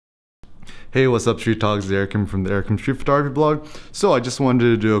Hey, what's up, Street Talks? It's Eric from the Eric Street Photography blog. So I just wanted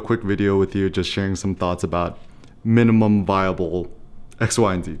to do a quick video with you, just sharing some thoughts about minimum viable X,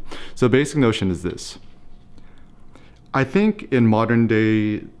 Y, and Z. So the basic notion is this. I think in modern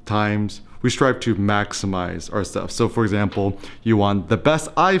day times, we strive to maximize our stuff. So for example, you want the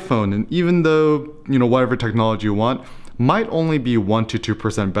best iPhone, and even though, whatever technology you want might only be 1% to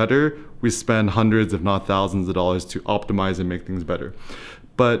 2% better, we spend hundreds, if not thousands of dollars to optimize and make things better.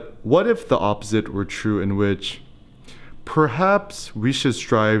 But what if the opposite were true, in which perhaps we should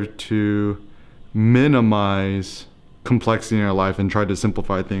strive to minimize complexity in our life and try to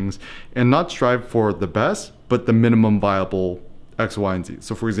simplify things and not strive for the best, but the minimum viable X, Y, and Z.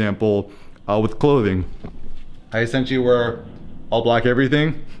 So for example, with clothing, I essentially wear all black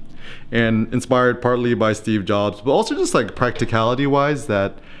everything, and inspired partly by Steve Jobs, but also just like practicality wise,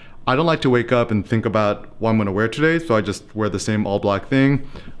 that I don't like to wake up and think about what I'm gonna wear today, so I just wear the same all black thing.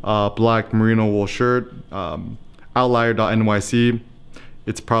 Black merino wool shirt, outlier.nyc.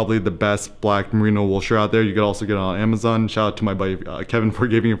 It's probably the best black merino wool shirt out there. You could also get it on Amazon. Shout out to my buddy Kevin for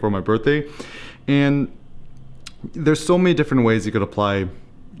giving it for my birthday. And there's so many different ways you could apply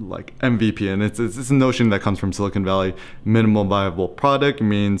like MVP, and it's a notion that comes from Silicon Valley. Minimum viable product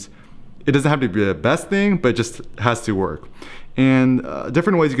means it doesn't have to be the best thing, but it just has to work. And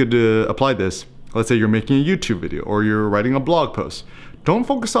different ways you could apply this. Let's say you're making a YouTube video or you're writing a blog post. Don't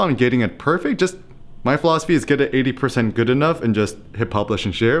focus on getting it perfect. Just my philosophy is get it 80% good enough and just hit publish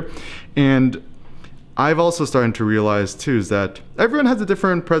and share. And I've also started to realize too is that everyone has a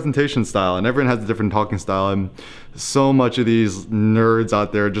different presentation style and everyone has a different talking style, and so much of these nerds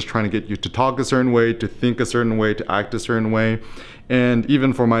out there are just trying to get you to talk a certain way, to think a certain way, to act a certain way. And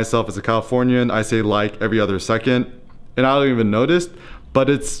even for myself as a Californian, I say like every other second, and I don't even notice, but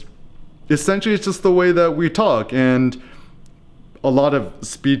it's essentially it's just the way that we talk. And a lot of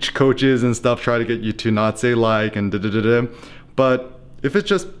speech coaches and stuff try to get you to not say like and da-da-da-da. But if it's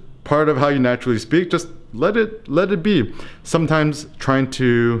just part of how you naturally speak, just let it be. Sometimes trying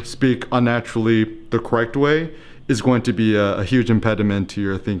to speak unnaturally the correct way is going to be a huge impediment to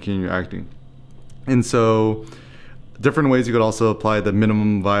your thinking, your acting. And so different ways you could also apply the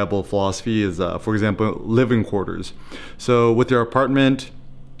minimum viable philosophy is, for example, living quarters. So with your apartment,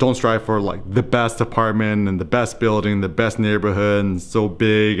 don't strive for like the best apartment and the best building, the best neighborhood, and so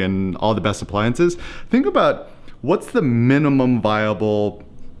big and all the best appliances. Think about what's the minimum viable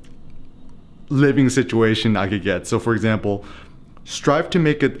living situation I could get. So for example, strive to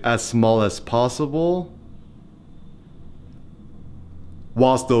make it as small as possible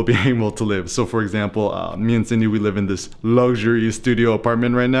while still being able to live. So for example, me and Cindy, we live in this luxury studio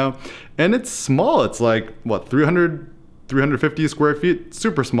apartment right now, and it's small. It's like, what, 350 square feet,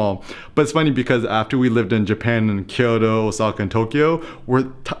 super small. But it's funny because after we lived in Japan and Kyoto, Osaka, and Tokyo,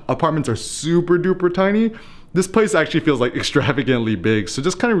 where apartments are super duper tiny, this place actually feels like extravagantly big. So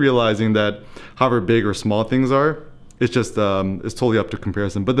just kind of realizing that however big or small things are, it's just, it's totally up to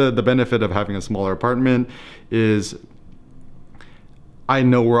comparison. But the benefit of having a smaller apartment is I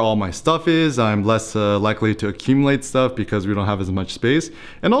know where all my stuff is. I'm less likely to accumulate stuff because we don't have as much space.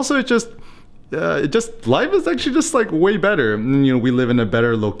 And also it just life is actually just like way better. And, we live in a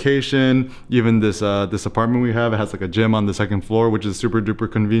better location. Even this apartment we have, it has like a gym on the second floor, which is super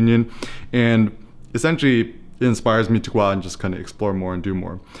duper convenient. And essentially it inspires me to go out and just kind of explore more and do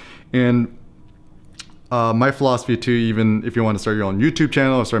more. And my philosophy too, even if you want to start your own YouTube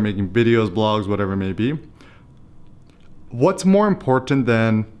channel or start making videos, blogs, whatever it may be, what's more important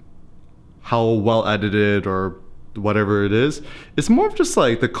than how well edited or whatever it is? It's more of just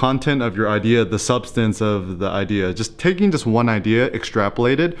like the content of your idea, the substance of the idea. Just taking just one idea,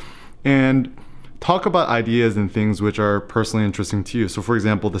 extrapolate it, and talk about ideas and things which are personally interesting to you. So for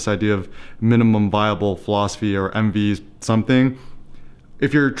example, this idea of minimum viable philosophy or MV something.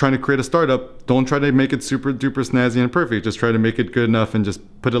 If you're trying to create a startup, don't try to make it super duper snazzy and perfect. Just try to make it good enough and just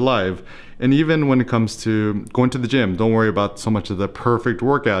put it live. And even when it comes to going to the gym, don't worry about so much of the perfect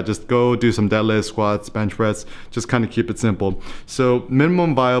workout. Just go do some deadlifts, squats, bench press, just kind of keep it simple. So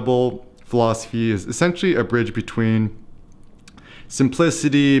minimum viable philosophy is essentially a bridge between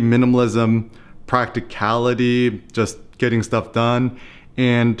simplicity, minimalism, practicality, just getting stuff done,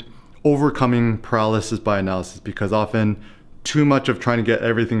 and overcoming paralysis by analysis, because often too much of trying to get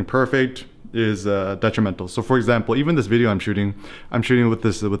everything perfect is detrimental. So for example, even this video I'm shooting with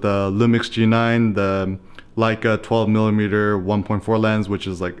a Lumix G9, the Leica 12mm 1.4 lens, which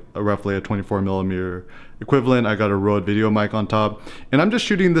is like roughly a 24mm equivalent. I got a Rode video mic on top, and I'm just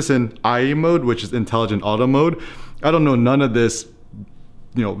shooting this in IE mode, which is intelligent auto mode. I don't know none of this,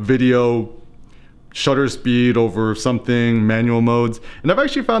 video shutter speed over something, manual modes. And I've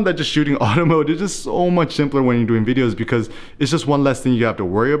actually found that just shooting auto mode is just so much simpler when you're doing videos, because it's just one less thing you have to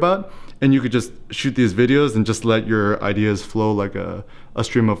worry about. And you could just shoot these videos and just let your ideas flow like a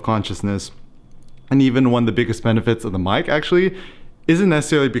stream of consciousness. And even one of the biggest benefits of the mic actually isn't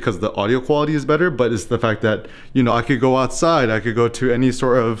necessarily because the audio quality is better, but it's the fact that, you know, I could go outside, I could go to any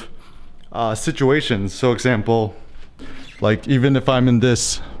sort of situations. So example, like even if I'm in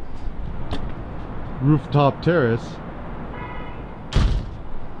this rooftop terrace,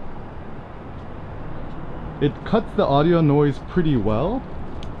 it cuts the audio noise pretty well,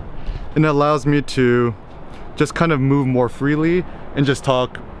 and it allows me to just kind of move more freely and just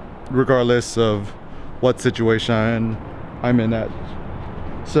talk regardless of what situation I'm in at.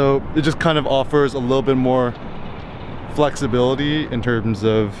 So it just kind of offers a little bit more flexibility in terms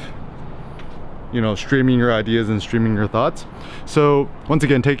of, you know, streaming your ideas and streaming your thoughts. So once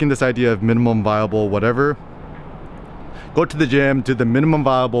again, taking this idea of minimum viable whatever, go to the gym, do the minimum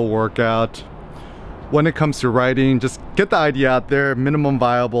viable workout. When it comes to writing, just get the idea out there, minimum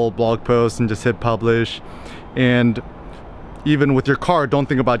viable blog post, and just hit publish. And even with your car, don't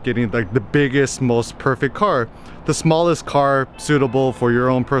think about getting like the biggest, most perfect car. The smallest car suitable for your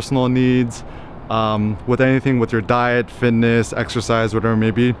own personal needs. With anything, with your diet, fitness, exercise, whatever it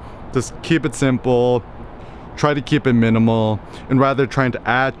may be, just keep it simple, try to keep it minimal, and rather trying to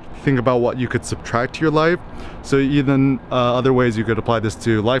add, think about what you could subtract to your life. So even other ways you could apply this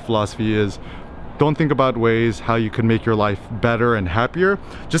to life philosophy is, don't think about ways how you can make your life better and happier.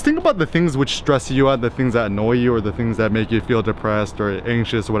 Just think about the things which stress you out, the things that annoy you, or the things that make you feel depressed or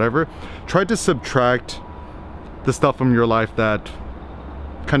anxious or whatever. Try to subtract the stuff from your life that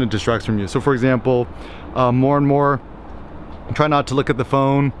kind of distracts from you. So for example, more and more, try not to look at the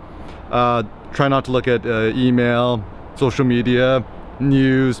phone, try not to look at email, social media,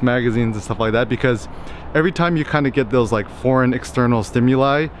 news, magazines, and stuff like that, because every time you kind of get those like foreign external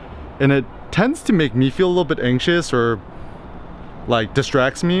stimuli, and it tends to make me feel a little bit anxious or like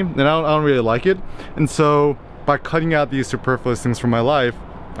distracts me, and I don't really like it. And so by cutting out these superfluous things from my life,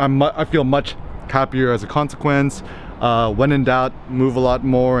 I feel much happier as a consequence. When in doubt, move a lot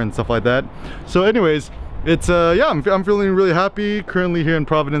more and stuff like that. So anyways, it's yeah, I'm feeling really happy currently here in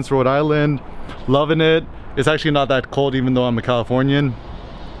Providence, Rhode Island. Loving it. It's actually not that cold even though I'm a Californian.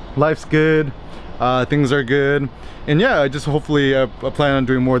 Life's good, things are good. And yeah, I just hopefully I plan on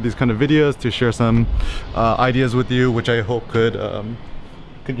doing more of these kind of videos to share some ideas with you, which I hope could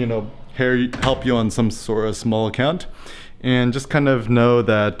you know, help you on some sort of small account. And just kind of know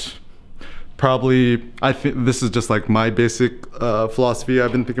that probably, I think this is just like my basic philosophy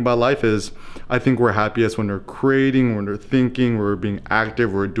I've been thinking about life is, I think we're happiest when we're creating, when we're thinking, we're being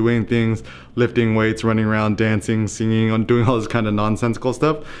active, we're doing things, lifting weights, running around, dancing, singing, doing all this kind of nonsensical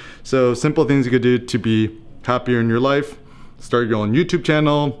stuff. So simple things you could do to be happier in your life: start your own YouTube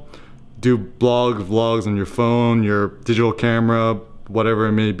channel, do blogs, vlogs on your phone, your digital camera, whatever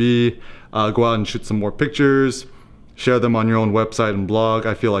it may be, go out and shoot some more pictures, share them on your own website and blog.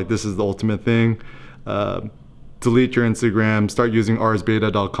 I feel like this is the ultimate thing. Delete your Instagram, start using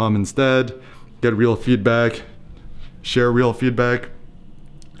arsbeta.com instead, get real feedback, share real feedback.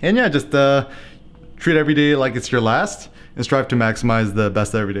 And yeah, just treat every day like it's your last and strive to maximize the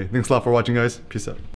best every day. Thanks a lot for watching, guys. Peace out.